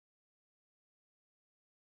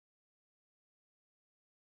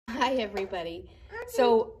Hi everybody.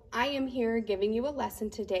 So I am here giving you a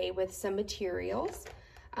lesson today with some materials.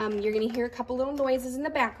 You're going to hear a couple little noises in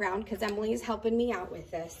the background because Emily is helping me out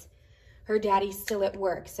with this. Her daddy's still at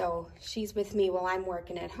work, so she's with me while I'm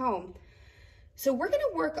working at home. So we're going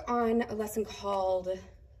to work on a lesson called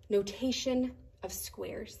Notation of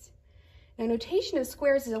Squares. Now, notation of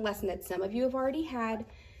squares is a lesson that some of you have already had,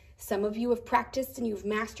 some of you have practiced and you've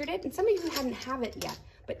mastered it, and some of you hadn't have it yet.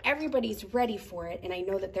 But everybody's ready for it, and I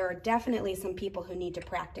know that there are definitely some people who need to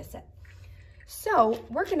practice it. So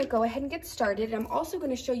we're going to go ahead and get started. I'm also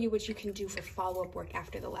going to show you what you can do for follow-up work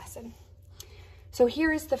after the lesson. So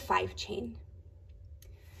here is the 5 chain.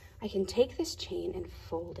 I can take this chain and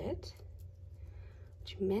fold it,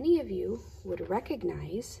 which many of you would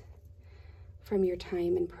recognize from your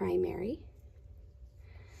time in primary.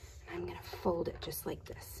 And I'm going to fold it just like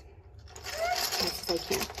this, as best as I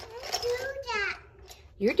can.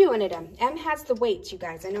 You're doing it, Em. Em has the weights, you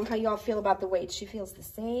guys. I know how y'all feel about the weights. She feels the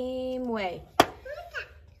same way.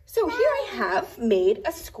 So here I have made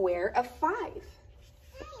a square of 5.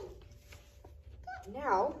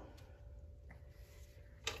 Now,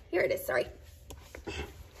 here it is, sorry.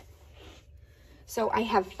 So I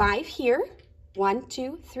have 5 here. 1,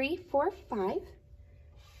 2, 3, 4, 5.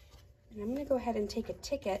 And I'm going to go ahead and take a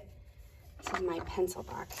ticket. This is my pencil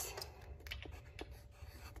box.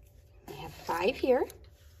 I have 5 here.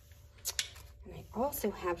 And I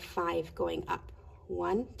also have 5 going up.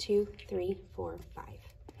 1, 2, 3, 4, 5.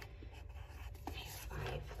 I have 5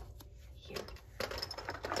 here.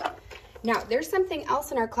 Now, there's something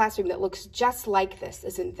else in our classroom that looks just like this,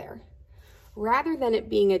 isn't there? Rather than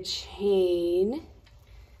it being a chain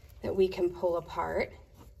that we can pull apart,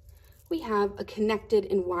 we have a connected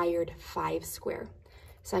and wired 5 square.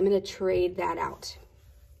 So I'm going to trade that out.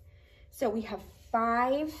 So we have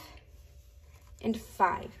 5 and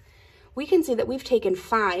 5. We can see that we've taken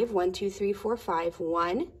 5, 1, 2, 3, 4, 5,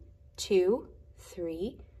 1, 2,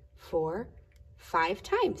 3, 4, 5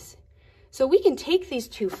 times. So we can take these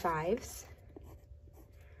two 5s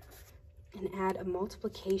and add a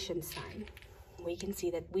multiplication sign. We can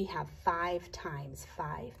see that we have 5 times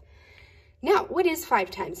 5. Now, what is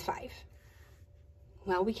 5 times 5?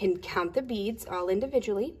 Well, we can count the beads all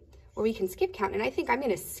individually, or we can skip count, and I think I'm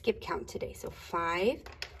going to skip count today. So 5,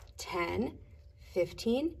 10,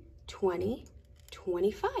 15, 20,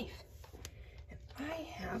 25. And I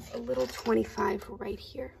have a little 25 right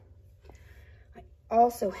here. I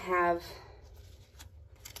also have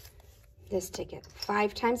this ticket.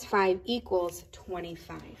 5 times 5 equals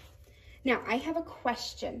 25. Now, I have a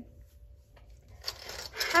question.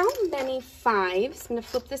 How many 5s, I'm going to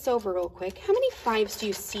flip this over real quick. How many 5s do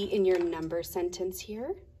you see in your number sentence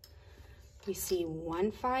here? We see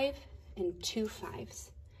 1 5 and 2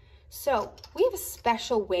 5s. So we have a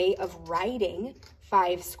special way of writing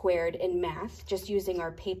 5 squared in math, just using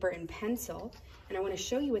our paper and pencil. And I want to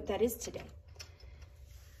show you what that is today.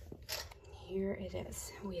 Here it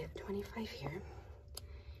is. We have 25 here.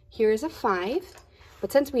 Here is a 5.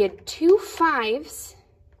 But since we had 2 5s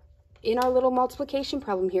in our little multiplication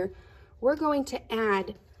problem here, we're going to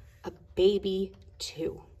add a baby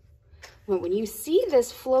 2. When you see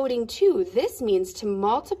this floating 2, this means to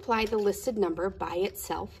multiply the listed number by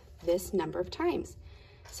itself this number of times.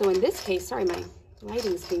 So in this case, sorry, my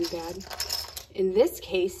lighting's being bad. In this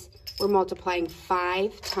case, we're multiplying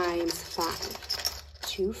 5 times 5.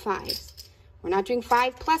 2 5s. We're not doing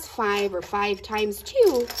 5 plus 5 or 5 times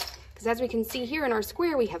 2, because as we can see here in our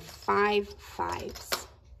square, we have 5 5s.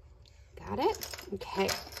 Got it? Okay.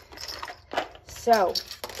 So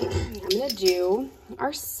I'm going to do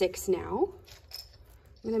our 6 now.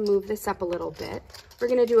 I'm going to move this up a little bit. We're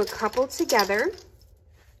going to do a couple together.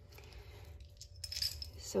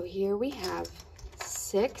 So here we have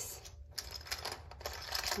 6.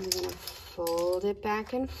 I'm going to fold it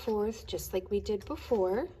back and forth just like we did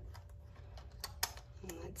before.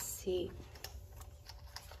 And let's see.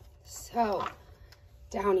 So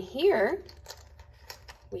down here,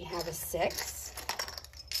 we have a 6.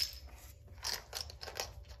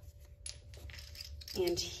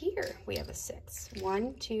 And here we have a 6.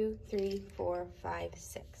 1, 2, 3, 4, 5,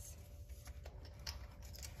 6.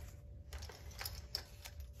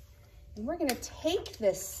 And we're going to take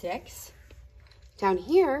this 6 down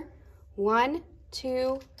here. 1,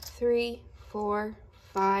 2, 3, 4,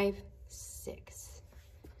 5, 6.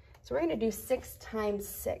 So we're going to do 6 times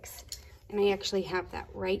 6. And I actually have that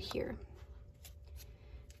right here.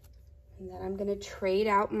 And then I'm going to trade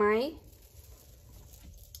out my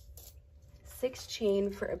 6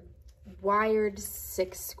 chain for a wired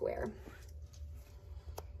 6 square.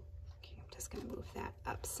 Okay, I'm just going to move that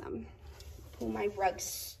up some. Pull my rug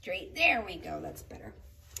straight. There we go. That's better.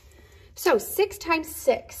 So 6 times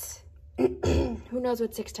 6. Who knows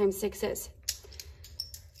what 6 times 6 is?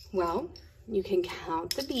 Well, you can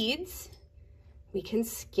count the beads. We can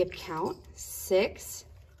skip count. 6,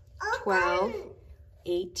 12,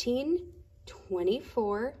 18,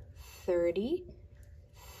 24, 30,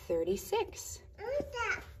 36.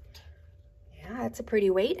 Yeah, that's a pretty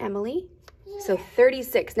weight, Emily. So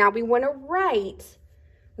 36. Now we want to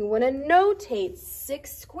notate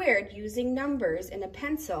 6 squared using numbers in a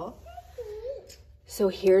pencil. So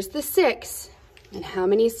here's the 6. And how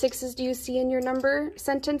many 6s do you see in your number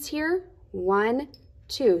sentence here? 1,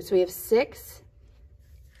 2. So we have 6.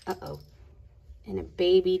 Uh-oh. And a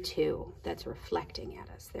baby 2 that's reflecting at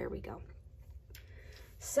us. There we go.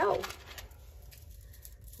 So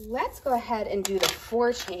let's go ahead and do the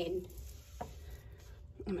 4 chain.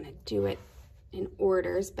 I'm going to do it in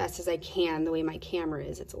order as best as I can. The way my camera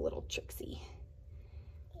is, it's a little tricksy.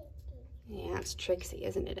 Yeah, it's tricksy,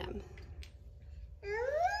 isn't it, Em?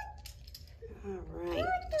 All right,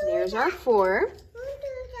 there's our 4.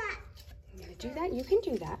 You gotta do that? You can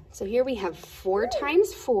do that. So here we have 4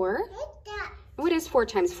 times 4. What is 4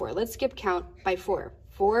 times 4? Let's skip count by 4.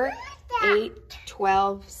 4, 8,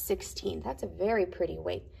 12, 16. That's a very pretty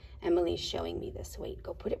weight. Emily's showing me this weight.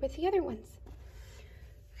 Go put it with the other ones.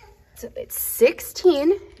 So it's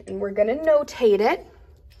 16, and we're going to notate it.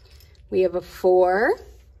 We have a 4,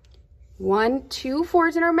 1, 2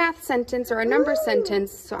 4s in our math sentence or our number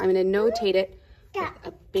sentence. So I'm going to notate it with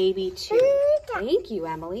a baby 2. Thank you,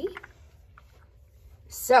 Emily.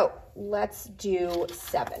 So let's do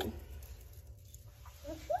 7.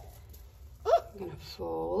 I'm going to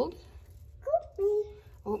fold.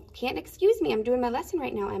 Oh, can't excuse me. I'm doing my lesson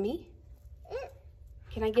right now, Emmy.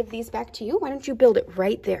 Can I give these back to you? Why don't you build it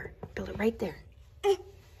right there? Build it right there.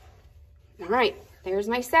 All right, there's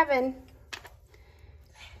my 7.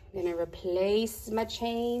 I'm gonna replace my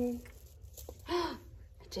chain. I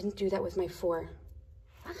didn't do that with my 4.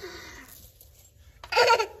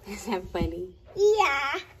 Is that funny?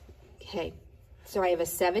 Yeah. Okay, so I have a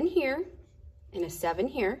 7 here and a 7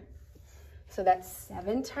 here. So that's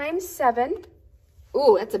 7 times 7.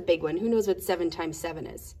 Ooh, that's a big one. Who knows what 7 times 7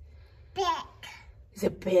 is? Big. Is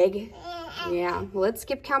it big? Yeah. Well, let's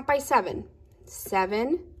skip count by 7.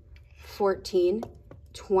 7, 14,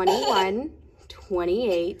 21,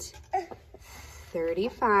 28,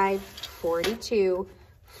 35, 42,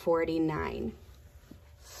 49.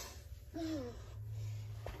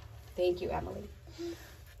 Thank you, Emily.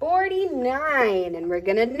 49, and we're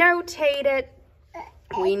going to notate it.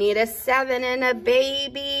 We need a 7 and a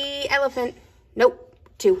baby elephant. Nope,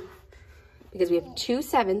 2. Because we have 2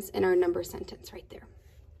 7s in our number sentence right there.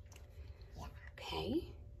 Okay,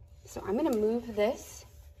 so I'm going to move this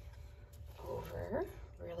over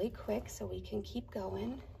really quick so we can keep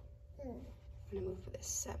going. I'm going to move this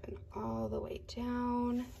 7 all the way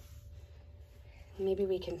down. Maybe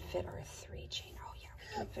we can fit our 3 chain. Oh, yeah, we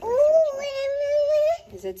can fit our 3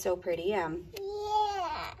 chain. Is it so pretty? Yeah.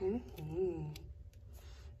 I'm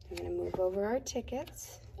going to move over our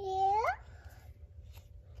tickets.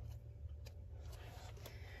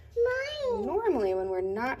 Normally, when we're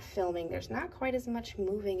not filming, there's not quite as much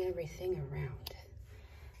moving everything around.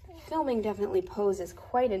 Filming definitely poses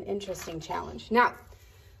quite an interesting challenge. Now,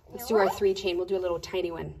 let's do our 3 chain. We'll do a little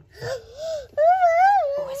tiny one.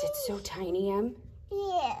 Oh, is it so tiny, Em?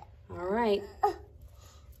 Yeah. All right.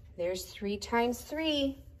 There's 3 times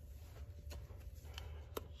 3.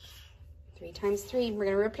 3 times 3. We're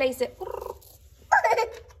going to replace it.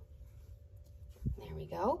 There we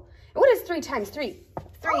go. And what is 3 times 3?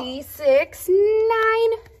 3, 6,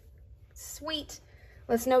 9. Sweet.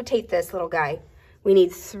 Let's notate this little guy. We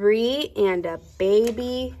need 3 and a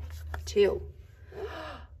baby 2.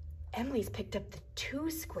 Emily's picked up the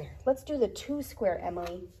 2 square. Let's do the 2 square,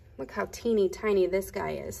 Emily. Look how teeny tiny this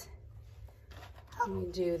guy is. Let me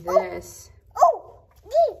do this.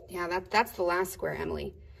 Yeah, that's the last square,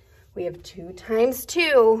 Emily. We have 2 times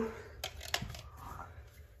 2.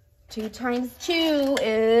 2 times 2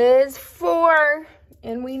 is 4.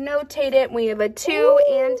 And we notate it. We have a 2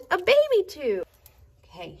 and a baby 2.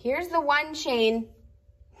 Okay, here's the 1 chain.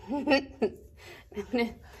 I'm going to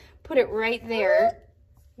put it right there.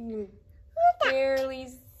 You can barely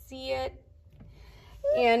see it.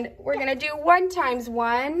 And we're going to do 1 times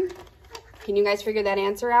 1. Can you guys figure that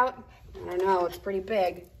answer out? I don't know. It's pretty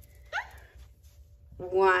big.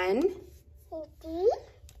 1.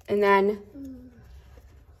 And then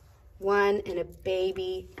 1 and a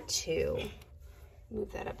baby 2. Move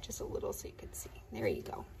that up just a little so you can see. There you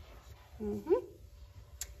go.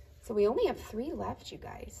 So we only have 3 left, you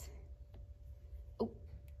guys. Oh,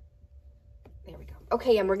 there we go.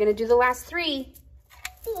 Okay, and we're going to do the last 3.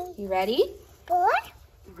 You ready?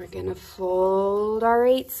 We're gonna fold our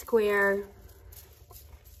 8 square.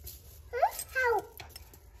 Help.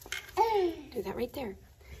 Do that right there.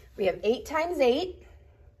 We have 8 times 8.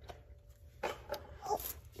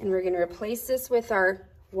 And we're gonna replace this with our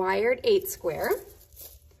wired 8 square.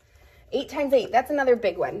 8 times 8, that's another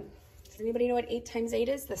big one. Does anybody know what 8 times 8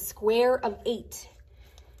 is? The square of 8.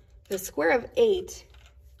 The square of 8.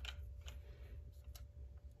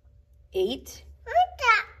 8.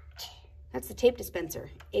 That's the tape dispenser.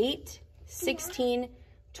 8, 16,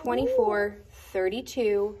 24,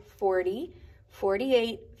 32, 40,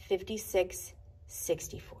 48, 56,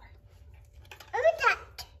 64.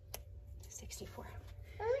 64.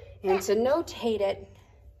 And to notate it,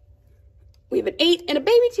 we have an 8 and a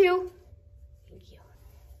baby 2. Thank you.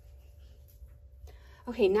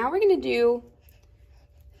 Okay, now we're going to do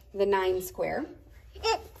the 9 square.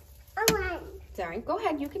 Sorry, go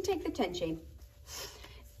ahead. You can take the 10 chain.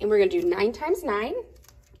 And we're going to do 9 times 9.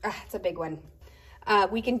 That's a big one.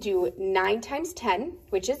 We can do 9 times 10,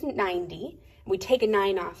 which is 90. We take a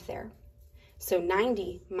 9 off there. So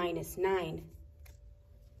 90 minus 9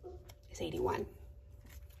 is 81.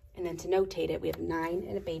 And then to notate it, we have 9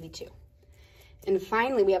 and a baby 2. And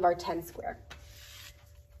finally, we have our 10 square.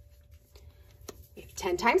 We have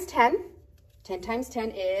 10 times 10. 10 times 10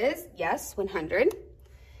 is, yes, 100.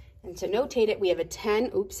 And to notate it, we have a 10,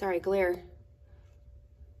 oops, sorry, glare.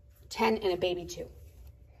 10 and a baby 2.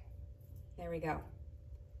 There we go.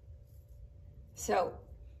 So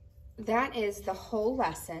that is the whole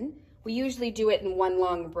lesson. We usually do it in one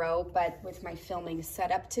long row, but with my filming set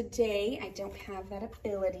up today, I don't have that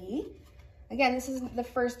ability. Again, this is the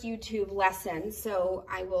first YouTube lesson, so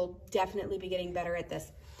I will definitely be getting better at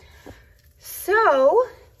this. So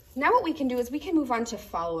now what we can do is we can move on to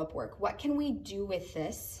follow-up work. What can we do with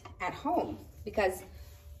this at home? Because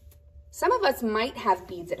some of us might have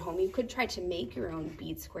beads at home. You could try to make your own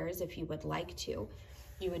bead squares if you would like to.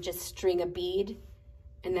 You would just string a bead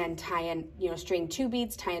and then tie in, string 2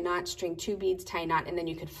 beads, tie a knot, string 2 beads, tie a knot, and then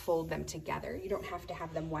you could fold them together. You don't have to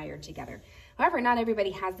have them wired together. However, not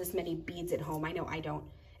everybody has this many beads at home. I know I don't,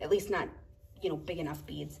 at least not, big enough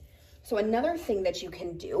beads. So another thing that you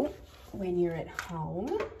can do when you're at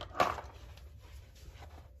home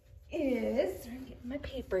is, I'm getting my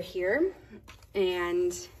paper here,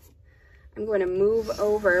 and I'm going to move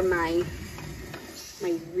over my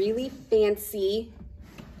really fancy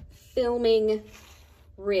filming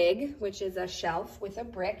rig, which is a shelf with a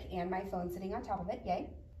brick and my phone sitting on top of it, yay.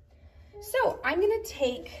 So I'm gonna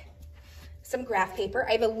take some graph paper.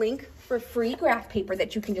 I have a link for free graph paper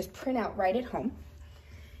that you can just print out right at home.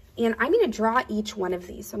 And I'm gonna draw each one of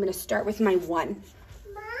these. So I'm gonna start with my 1.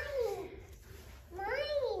 Mine.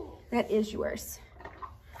 That is yours.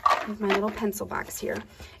 With my little pencil box here.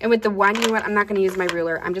 And with the 1, you know what, I'm not gonna use my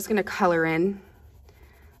ruler. I'm just gonna color in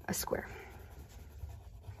a square.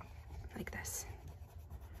 Like this.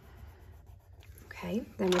 Okay,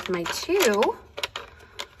 then with my 2,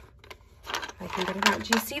 if I can get it out.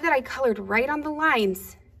 Do you see that I colored right on the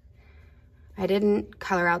lines? I didn't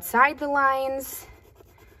color outside the lines.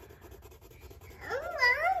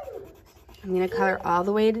 I'm gonna color all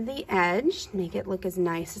the way to the edge, make it look as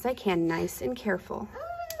nice as I can, nice and careful.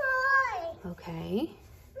 Okay,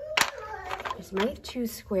 here's my 2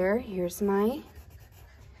 square, here's my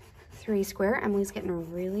 3 square. Emily's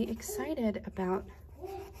getting really excited about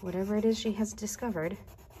whatever it is she has discovered.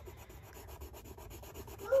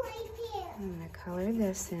 I'm gonna color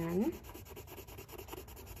this in.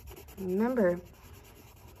 Remember,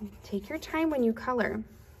 take your time when you color.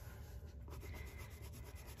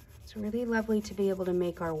 It's really lovely to be able to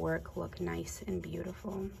make our work look nice and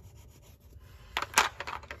beautiful.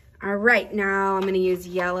 All right, now I'm gonna use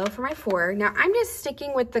yellow for my 4. Now I'm just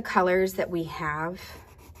sticking with the colors that we have.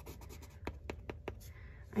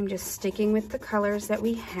 I'm just sticking with the colors that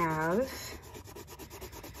we have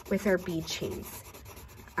with our bead chains.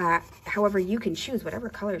 However, you can choose whatever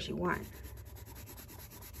colors you want.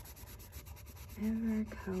 Whatever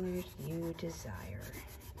colors you desire.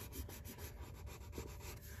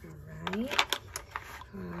 All right.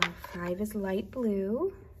 5 is light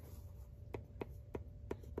blue.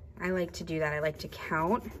 I like to do that. I like to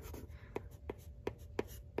count.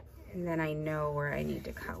 And then I know where I need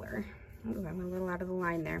to color. Ooh, I'm a little out of the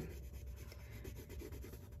line there.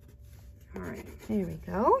 All right, there we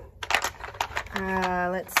go.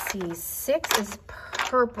 Let's see, 6 is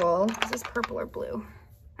purple. Is this purple or blue?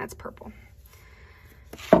 That's purple.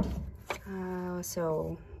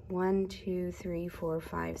 So 1, 2, 3, 4,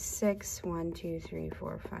 5, 6. 1, 2, 3,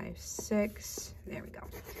 4, 5, 6. There we go.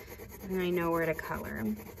 And I know where to color.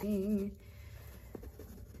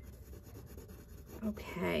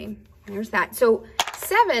 Okay, there's that. So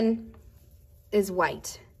 7 is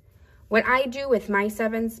white. What I do with my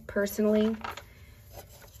 7s personally,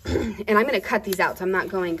 and I'm going to cut these out, so I'm not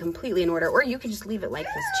going completely in order, or you can just leave it like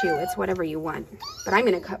this too. It's whatever you want, but I'm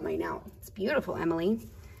going to cut mine out. It's beautiful, Emily.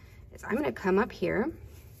 I'm going to come up here,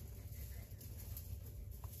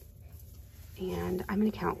 and I'm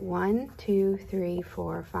going to count 1, 2, 3,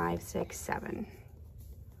 4, 5, 6, 7.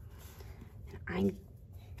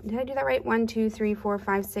 Did I do that right? 1, 2, 3, 4,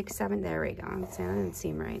 5, 6, 7. There we go. That didn't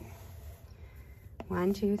seem right.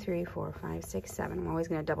 1, 2, 3, 4, 5, 6, 7. I'm always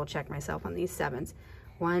going to double check myself on these 7s.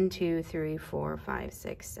 1, 2, 3, 4, 5,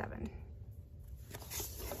 6, 7.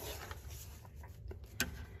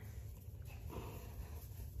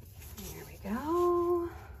 There we go.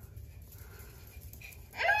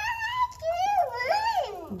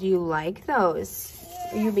 Do you like those?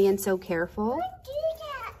 Are you being so careful?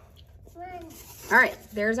 All right,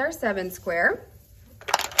 there's our 7 square.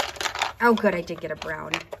 Oh, good, I did get a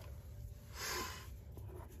brown.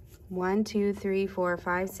 1, 2, 3, 4,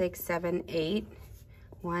 5, 6, 7, 8.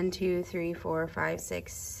 1, 2, 3, 4, 5,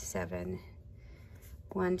 6, 7.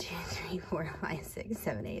 1, 2, 3, 4, 5, 6,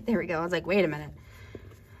 7, 8. There we go. I was like, wait a minute.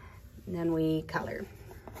 And then we color.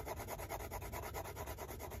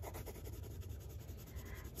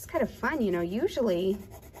 It's kind of fun, you know, usually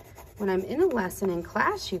when I'm in a lesson in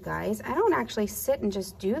class, you guys, I don't actually sit and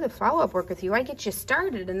just do the follow-up work with you. I get you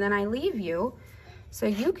started and then I leave you so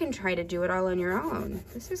you can try to do it all on your own.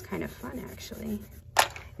 This is kind of fun, actually.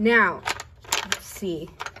 Now, let's see.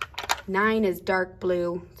 9 is dark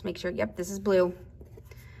blue. Let's make sure, yep, this is blue.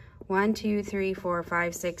 1, 2, 3, 4,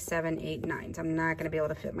 5, 6, 7, 8, 9. So I'm not gonna be able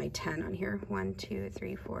to fit my 10 on here. 1, 2,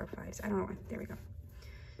 3, 4, 5, 6. I don't know, there we go.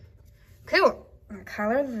 Cool, I'm gonna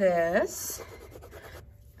color this.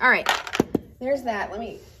 All right, there's that. Let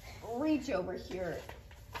me reach over here.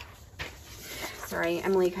 Sorry,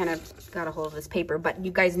 Emily kind of got a hold of this paper, but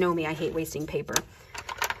you guys know me, I hate wasting paper.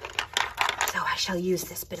 So I shall use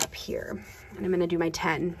this bit up here, and I'm gonna do my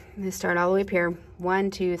 10. I'm gonna start all the way up here. 1,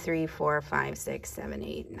 2, 3, 4, 5, 6, 7,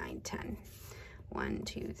 8, 9, 10. 1,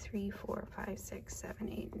 2, 3, 4, 5, 6, 7,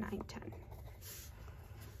 8, 9, 10.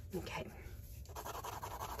 Okay.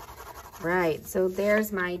 Right, so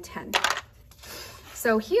there's my 10.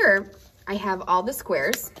 So here I have all the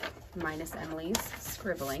squares, minus Emily's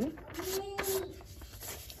scribbling.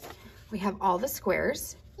 We have all the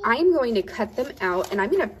squares. I'm going to cut them out and I'm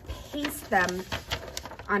going to paste them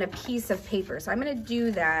on a piece of paper. So I'm going to do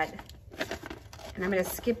that, and I'm going to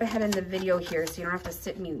skip ahead in the video here so you don't have to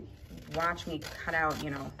sit and watch me cut out, you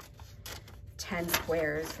know, 10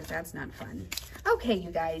 squares, because that's not fun. Okay, you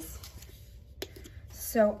guys.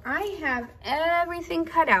 So I have everything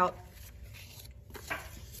cut out.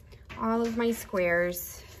 All of my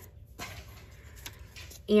squares,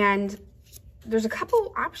 and there's a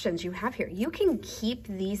couple options you have here. You can keep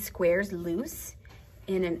these squares loose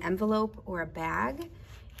in an envelope or a bag,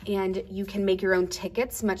 and you can make your own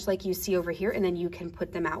tickets, much like you see over here, and then you can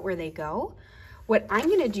put them out where they go. What I'm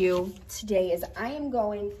gonna do today is I am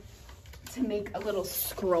going to make a little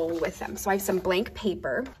scroll with them. So I have some blank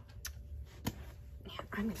paper.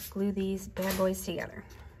 I'm gonna glue these bad boys together.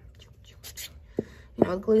 You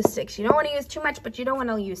know, glue sticks. You don't want to use too much, but you don't want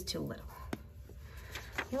to use too little.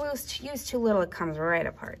 You use too little, it comes right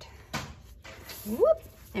apart. Whoop.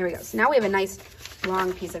 There we go. So now we have a nice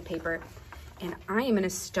long piece of paper, and I am going to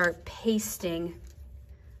start pasting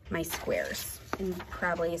my squares. And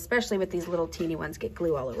probably, especially with these little teeny ones, get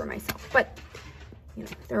glue all over myself. But, you know,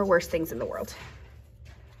 there are worse things in the world.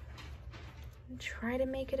 And try to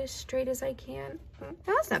make it as straight as I can. Oh,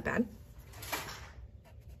 that's not bad.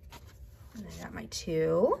 And I got my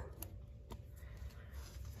 2,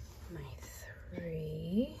 my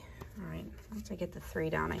 3. All right, once I get the 3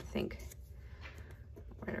 down, I think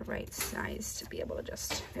we're the right size to be able to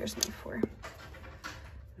just, there's my 4.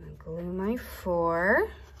 And glue my 4,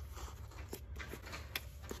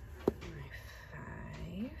 my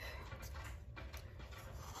 5,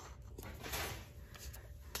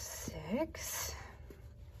 6.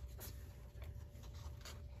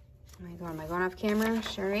 Am I going off camera?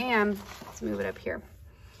 Sure am. Let's move it up here.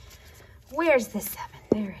 Where's the 7?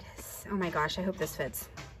 There it is. Oh my gosh, I hope this fits.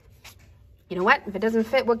 You know what? If it doesn't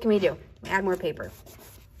fit, what can we do? Add more paper.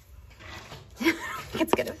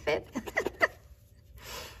 It's gonna fit.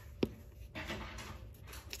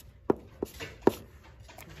 All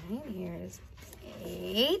right, here's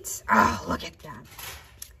 8. Oh, look at that.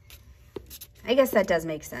 I guess that does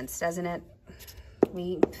make sense, doesn't it?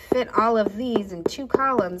 We fit all of these in 2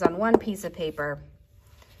 columns on 1 piece of paper.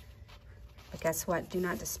 But guess what? Do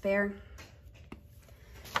not despair.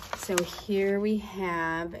 So here we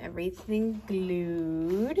have everything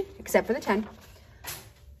glued, except for the 10.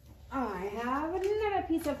 I have another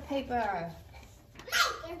piece of paper.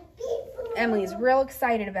 Emily's real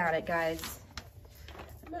excited about it, guys.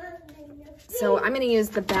 So I'm going to use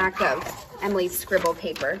the back of Emily's scribble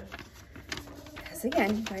paper. Because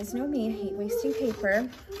again, you guys know me, I hate wasting paper.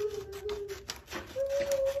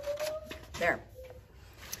 There.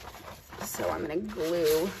 So I'm going to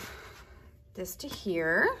glue this to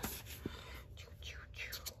here.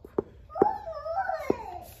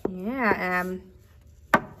 Yeah,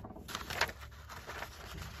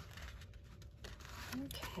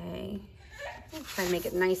 okay. I'm trying to make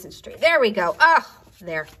it nice and straight. There we go. Oh,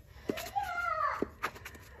 there.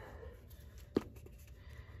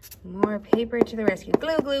 More paper to the rescue.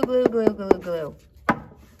 Glue, glue, glue, glue, glue, glue.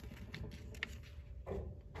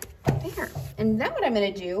 There. And then what I'm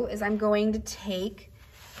going to do is I'm going to take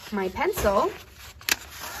my pencil.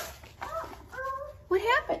 What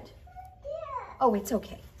happened? Oh, it's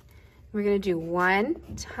okay. We're going to do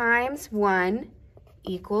 1 times 1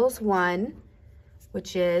 equals 1,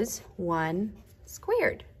 which is 1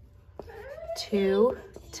 squared. 2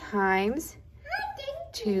 times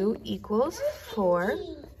 2 equals 4,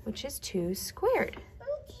 which is 2 squared.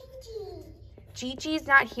 Gigi's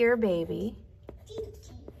not here, baby.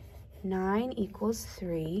 9 equals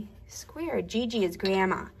 3 squared. Gigi is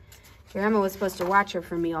Grandma. Grandma was supposed to watch her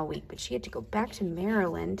for me all week, but she had to go back to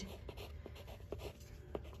Maryland.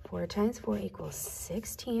 4 times 4 equals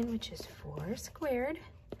 16, which is 4 squared.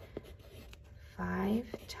 5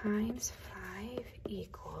 times 5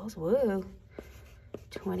 equals, whoa,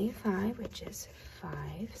 25, which is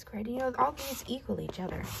 5 squared. You know, all these equal each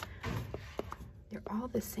other. They're all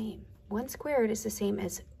the same. 1 squared is the same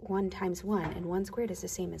as 1 times 1, and 1 squared is the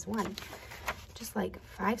same as 1. Just like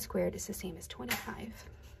 5 squared is the same as 25.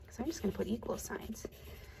 So I'm just going to put equal signs.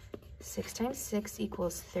 6 times 6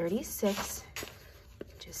 equals 36,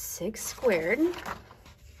 which is 6 squared.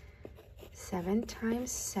 7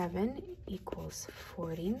 times 7 equals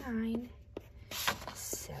 49.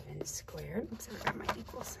 7 squared. Oops, I forgot my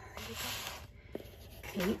equals.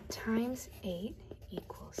 There we go. 8 times 8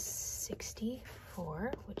 equals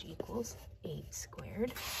 64, which equals 8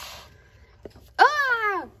 squared.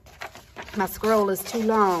 Ah! My scroll is too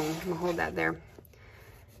long. I'm gonna hold that there.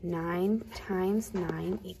 9 times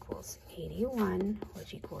 9 equals 81,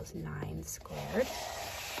 which equals 9 squared.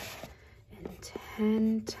 And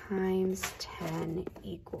 10 times 10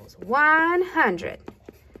 equals 100,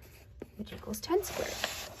 which equals 10 squared.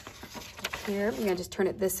 Here, I'm gonna just turn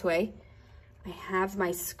it this way. I have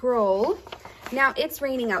my scroll. Now, it's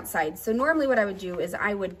raining outside, so normally what I would do is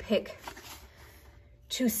I would pick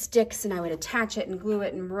 2 sticks and I would attach it and glue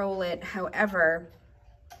it and roll it. However,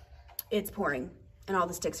 it's pouring and all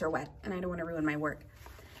the sticks are wet and I don't want to ruin my work.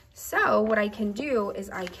 So what I can do is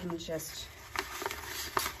I can just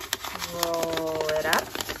roll it up.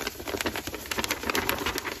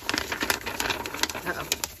 Uh-oh,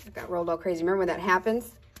 it got rolled all crazy. Remember when that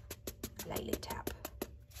happens? Lightly tap.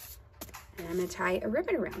 And I'm going to tie a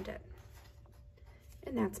ribbon around it.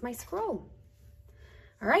 And that's my scroll.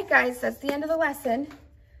 All right, guys, that's the end of the lesson.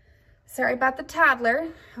 Sorry about the toddler.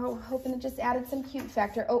 Oh, hoping it just added some cute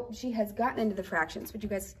factor. Oh, she has gotten into the fractions. Would you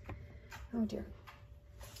guys, oh dear.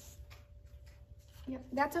 Yep,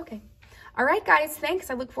 that's okay. All right, guys, thanks.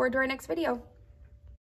 I look forward to our next video.